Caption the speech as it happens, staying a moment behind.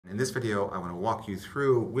In this video, I want to walk you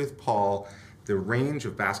through with Paul the range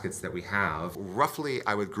of baskets that we have. Roughly,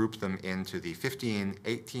 I would group them into the 15,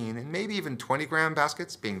 18, and maybe even 20 gram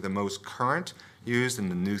baskets being the most current used in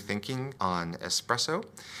the new thinking on espresso,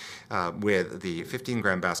 with the 15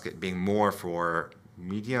 gram basket being more for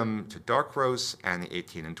medium to dark roast, and the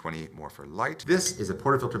 18 and 20 more for light. This is a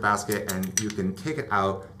portafilter basket, and you can take it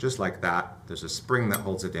out just like that. There's a spring that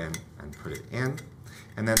holds it in and put it in.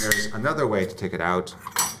 And then there's another way to take it out,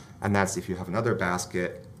 and that's if you have another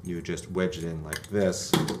basket, you just wedge it in like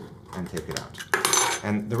this and take it out.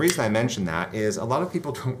 And the reason I mention that is a lot of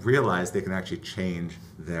people don't realize they can actually change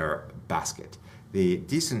their basket. The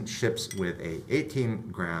Decent ships with a 18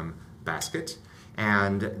 gram basket,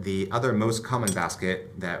 and the other most common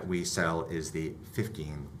basket that we sell is the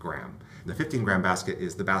 15 gram. The 15 gram basket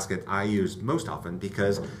is the basket I use most often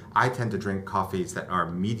because I tend to drink coffees that are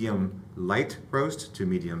medium light roast to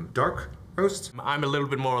medium dark roast. I'm a little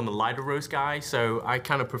bit more on the lighter roast guy, so I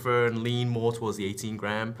kind of prefer and lean more towards the 18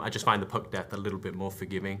 gram. I just find the puck depth a little bit more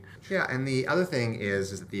forgiving. Yeah, and the other thing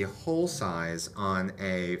is that the hole size on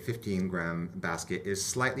a 15 gram basket is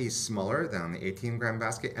slightly smaller than on the 18 gram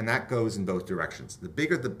basket, and that goes in both directions. The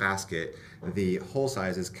bigger the basket, the hole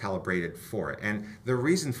size is calibrated for it. And the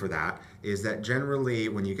reason for that is that generally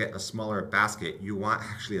when you get a smaller basket, you want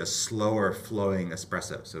actually a slower flowing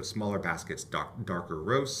espresso. So smaller baskets, darker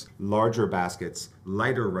roasts, larger baskets,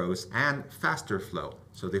 lighter roasts, and faster flow.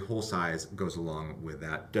 So the hole size goes along with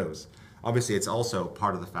that dose. Obviously, it's also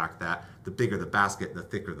part of the fact that the bigger the basket, the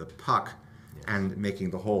thicker the puck, and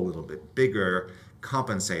making the hole a little bit bigger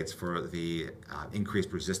compensates for the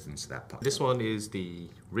increased resistance to that puck. This one is the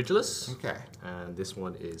ridgeless. Okay. And this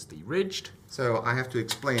one is the ridged. So I have to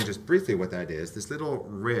explain just briefly what that is. This little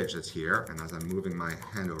ridge that's here, and as I'm moving my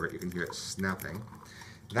hand over it, you can hear it snapping.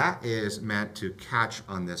 That is meant to catch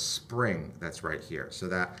on this spring that's right here, so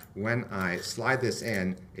that when I slide this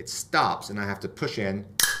in, it stops and I have to push in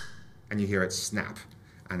and you hear it snap.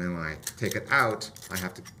 And then when I take it out, I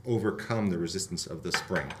have to overcome the resistance of the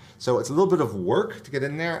spring. So it's a little bit of work to get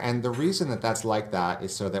in there, and the reason that that's like that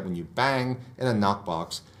is so that when you bang in a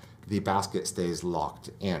knockbox, the basket stays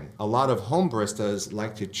locked in. A lot of home baristas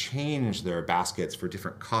like to change their baskets for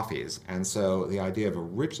different coffees, and so the idea of a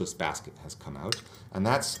ridgeless basket has come out, and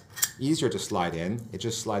that's easier to slide in. It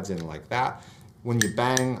just slides in like that. When you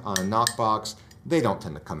bang on a knockbox, they don't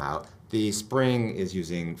tend to come out. The spring is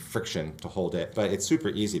using friction to hold it, but it's super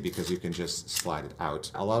easy because you can just slide it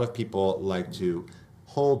out. A lot of people like to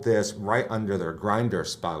hold this right under their grinder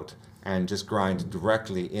spout and just grind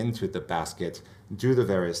directly into the basket, do the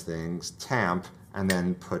various things, tamp, and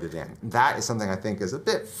then put it in. That is something I think is a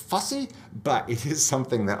bit fussy, but it is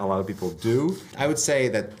something that a lot of people do. I would say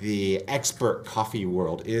that the expert coffee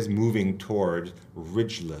world is moving toward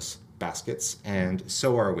ridgeless baskets, and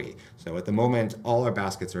so are we. So at the moment, all our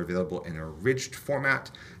baskets are available in a ridged format,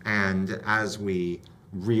 and as we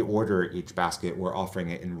reorder each basket, we're offering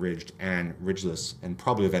it in ridged and ridgeless, and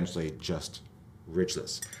probably eventually just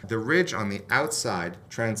ridgeless. The ridge on the outside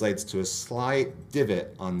translates to a slight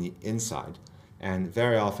divot on the inside, and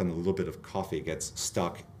very often a little bit of coffee gets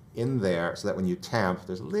stuck in there, so that when you tamp,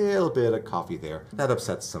 there's a little bit of coffee there. That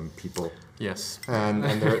upsets some people. Yes. And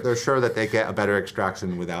they're sure that they get a better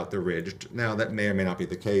extraction without the ridged. Now, that may or may not be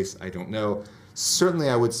the case, I don't know. Certainly,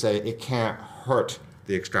 I would say it can't hurt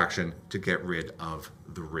the extraction to get rid of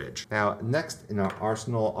the ridge. Now, next in our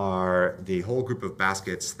arsenal are the whole group of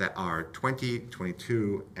baskets that are 20,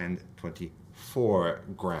 22, and 24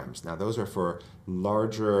 grams. Now, those are for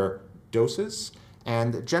larger doses,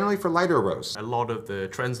 and generally for lighter roasts. A lot of the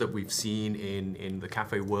trends that we've seen in the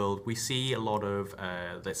cafe world, we see a lot of,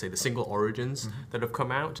 let's say, the single origins that have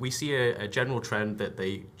come out. We see a general trend that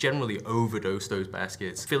they generally overdose those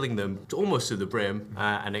baskets, filling them almost to the brim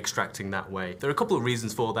and extracting that way. There are a couple of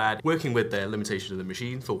reasons for that. Working with the limitation of the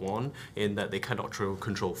machine, for one, in that they cannot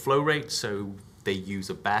control flow rate, so they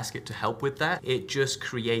use a basket to help with that. It just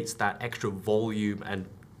creates that extra volume and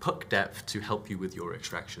puck depth to help you with your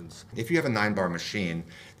extractions. If you have a 9-bar machine,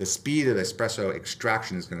 the speed of espresso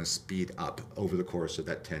extraction is going to speed up over the course of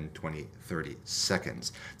that 10, 20, 30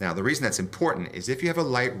 seconds. Now, the reason that's important is if you have a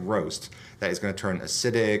light roast that is going to turn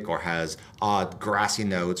acidic or has odd grassy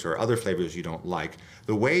notes or other flavors you don't like,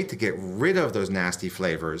 the way to get rid of those nasty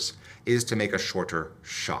flavors is to make a shorter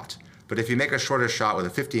shot. But if you make a shorter shot with a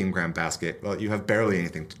 15-gram basket, well, you have barely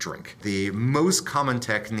anything to drink. The most common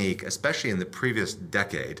technique, especially in the previous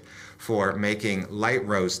decade, for making light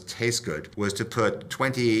roast taste good was to put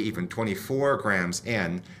 20, even 24 grams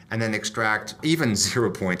in, and then extract even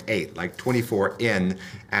 0.8, like 24 in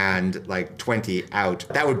and like 20 out.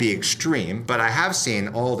 That would be extreme, but I have seen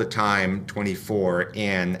all the time 24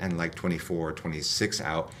 in and like 24, 26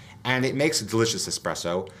 out, and it makes a delicious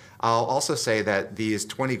espresso. I'll also say that these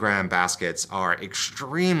 20-gram baskets are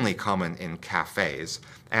extremely common in cafes.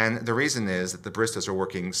 And the reason is that the baristas are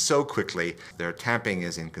working so quickly, their tamping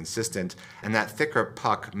is inconsistent, and that thicker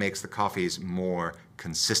puck makes the coffees more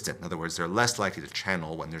consistent. In other words, they're less likely to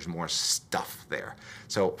channel when there's more stuff there.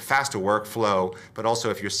 So faster workflow, but also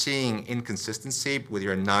if you're seeing inconsistency with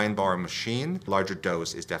your 9-bar machine, larger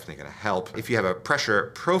dose is definitely going to help. If you have a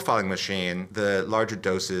pressure profiling machine, the larger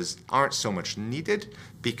doses aren't so much needed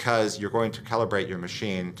because you're going to calibrate your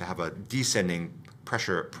machine to have a descending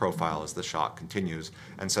pressure profile as the shot continues.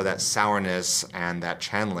 And so that sourness and that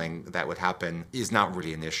channeling that would happen is not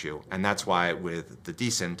really an issue. And that's why with the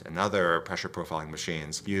Decent and other pressure profiling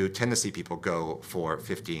machines, you tend to see people go for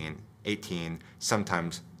 15, 18,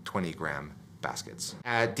 sometimes 20-gram baskets.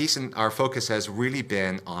 At Decent, our focus has really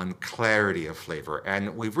been on clarity of flavor,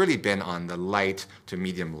 and we've really been on the light to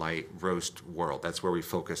medium light roast world. That's where we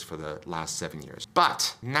focused for the last 7 years.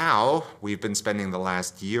 But now we've been spending the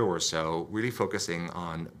last year or so really focusing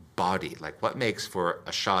on body, like what makes for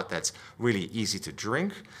a shot that's really easy to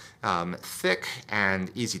drink, thick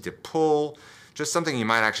and easy to pull, just something you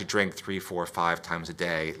might actually drink 3, 4, 5 times a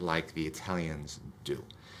day like the Italians do.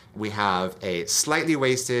 We have a slightly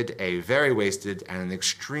wasted, a very wasted, and an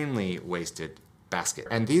extremely wasted basket.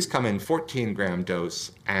 And these come in 14-gram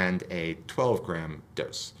dose and a 12-gram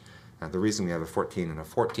dose. Now, the reason we have a 14 and a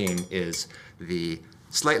 14 is the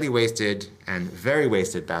slightly wasted and very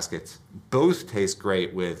wasted baskets both taste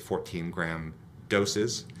great with 14-gram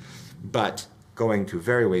doses, but going to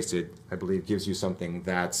very wasted, I believe, gives you something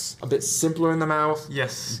that's a bit simpler in the mouth,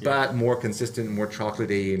 yes, but more consistent, more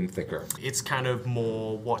chocolatey and thicker. It's kind of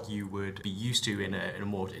more what you would be used to in a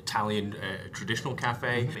more Italian traditional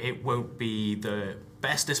cafe. It won't be the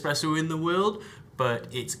best espresso in the world, but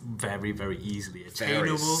it's very, very easily attainable.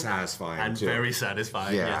 Very satisfying and too. Very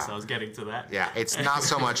satisfying, yeah. Yes, I was getting to that. Yeah, it's not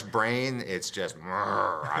so much brain, it's just,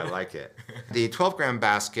 I like it. The 12-gram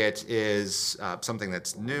basket is something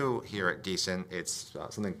that's new here at Decent. It's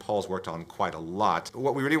something Paul's worked on quite a lot.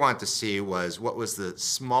 What we really wanted to see was what was the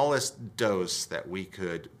smallest dose that we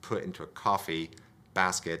could put into a coffee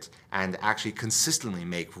basket and actually consistently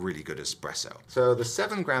make really good espresso. So the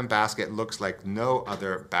 7-gram basket looks like no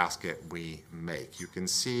other basket we make. You can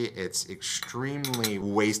see it's extremely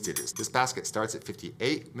wasted. This basket starts at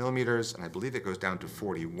 58 millimeters and I believe it goes down to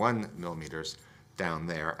 41 millimeters down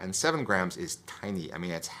there. And 7 grams is tiny. I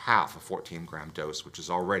mean, it's half a 14-gram dose, which is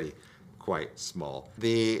already quite small.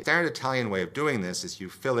 The standard Italian way of doing this is you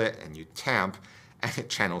fill it and you tamp, and it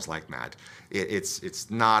channels like mad.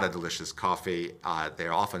 It's not a delicious coffee. They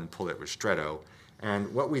often pull it ristretto.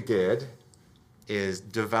 And what we did is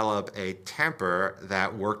develop a tamper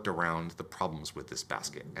that worked around the problems with this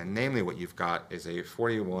basket. And namely what you've got is a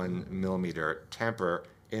 41 millimeter tamper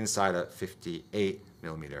inside a 58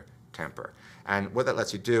 millimeter tamper. And what that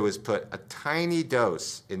lets you do is put a tiny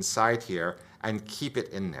dose inside here and keep it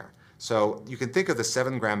in there. So you can think of the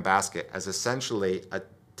 7-gram basket as essentially a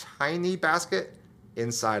tiny basket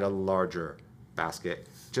inside a larger basket,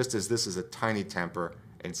 just as this is a tiny tamper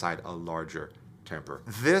inside a larger tamper.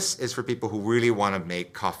 This is for people who really want to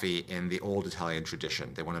make coffee in the old Italian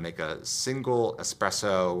tradition. They want to make a single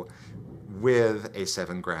espresso with a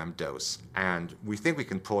 7-gram dose. And we think we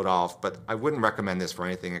can pull it off, but I wouldn't recommend this for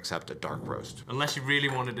anything except a dark roast. Unless you really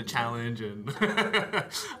wanted a challenge, and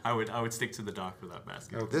I would stick to the dark for that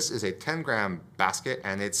basket. This is a 10-gram basket,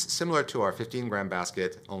 and it's similar to our 15-gram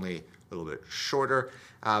basket, only a little bit shorter.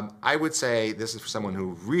 I would say this is for someone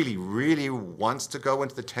who really, really wants to go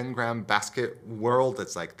into the 10-gram basket world.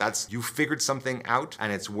 It's like, you figured something out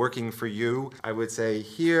and it's working for you. I would say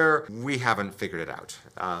here, we haven't figured it out.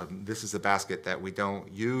 This is a basket that we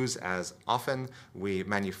don't use as often. We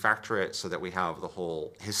manufacture it so that we have the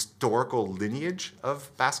whole historical lineage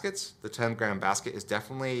of baskets. The 10-gram basket is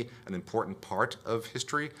definitely an important part of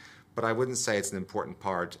history, but I wouldn't say it's an important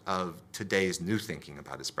part of today's new thinking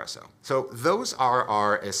about espresso. So those are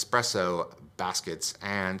our espresso baskets,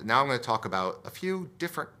 and now I'm going to talk about a few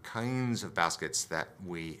different kinds of baskets that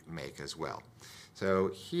we make as well.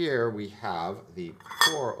 So here we have the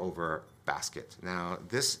pour-over basket. Now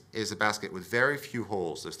this is a basket with very few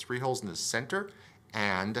holes. There's 3 holes in the center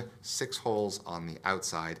and 6 holes on the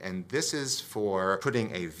outside. And this is for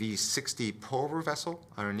putting a V60 pour-over vessel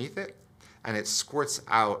underneath it, and it squirts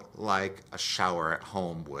out like a shower at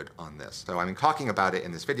home would on this. So I'm talking about it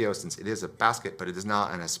in this video since it is a basket, but it is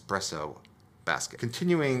not an espresso basket.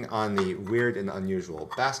 Continuing on the weird and unusual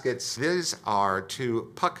baskets, these are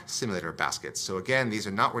 2 puck simulator baskets. So again, these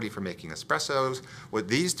are not ready for making espressos. What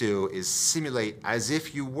these do is simulate as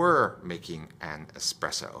if you were making an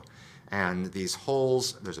espresso. And these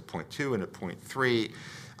holes, there's a 0.2 and a 0.3,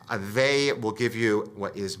 they will give you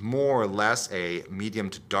what is more or less a medium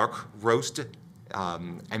to dark roast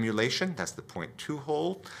emulation, that's the 0.2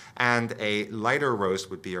 hole, and a lighter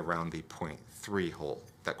roast would be around the 0.3 hole.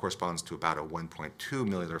 That corresponds to about a 1.2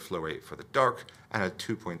 milliliter flow rate for the dark and a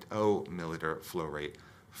 2.0 milliliter flow rate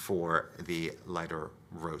for the lighter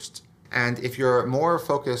roast. And if you're more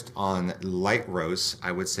focused on light roasts,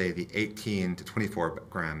 I would say the 18 to 24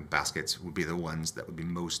 gram baskets would be the ones that would be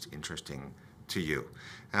most interesting to you.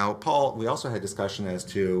 Now, Paul, we also had a discussion as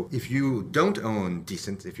to if you don't own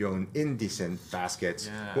decent, if you own indecent baskets,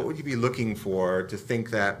 what would you be looking for to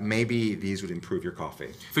think that maybe these would improve your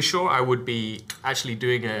coffee? For sure, I would be actually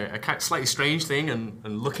doing a slightly strange thing and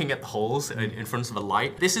looking at the holes in front of a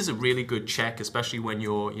light. This is a really good check, especially when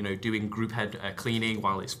you're doing group head cleaning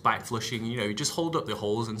while it's back flushing. You just hold up the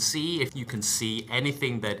holes and see if you can see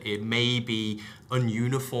anything that it may be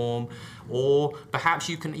ununiform, or perhaps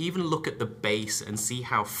you can even look at the base and see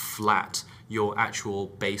how flat your actual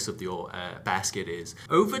base of your basket is.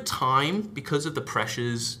 Over time, because of the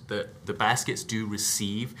pressures that the baskets do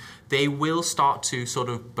receive, they will start to sort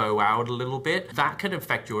of bow out a little bit. That can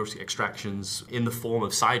affect your extractions in the form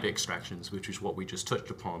of side extractions, which is what we just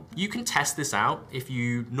touched upon. You can test this out. If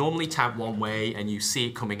you normally tap one way and you see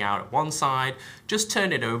it coming out at one side, just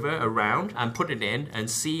turn it over around and put it in and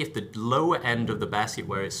see if the lower end of the basket,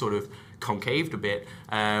 where it's sort of concaved a bit,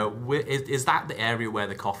 is that the area where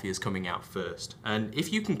the coffee is coming out first? And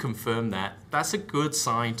if you can confirm that, that's a good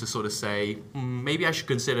sign to sort of say, maybe I should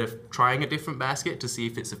consider trying a different basket to see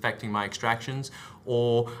if it's affecting my extractions,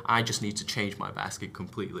 or I just need to change my basket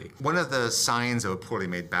completely. One of the signs of a poorly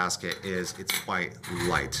made basket is it's quite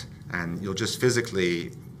light, and you'll just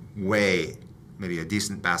physically weigh maybe a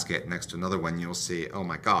decent basket next to another one, you'll see, oh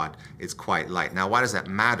my God, it's quite light. Now, why does that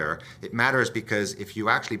matter? It matters because if you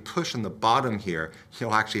actually push on the bottom here,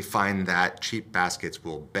 you'll actually find that cheap baskets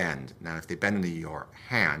will bend. Now, if they bend into your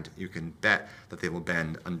hand, you can bet that they will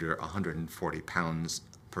bend under 140 pounds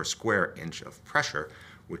per square inch of pressure,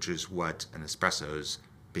 which is what an espresso's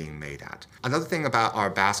being made at. Another thing about our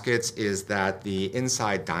baskets is that the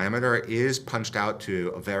inside diameter is punched out to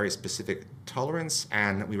a very specific tolerance,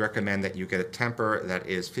 and we recommend that you get a temper that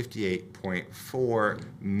is 58.4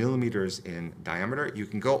 millimeters in diameter. You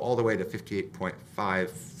can go all the way to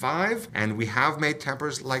 58.55, and we have made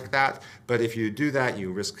tempers like that, but if you do that,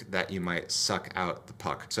 you risk that you might suck out the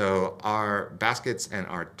puck. So our baskets and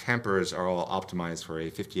our tempers are all optimized for a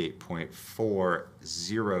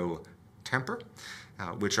 58.40 temper,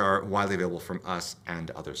 which are widely available from us and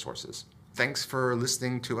other sources. Thanks for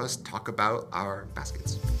listening to us talk about our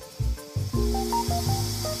baskets.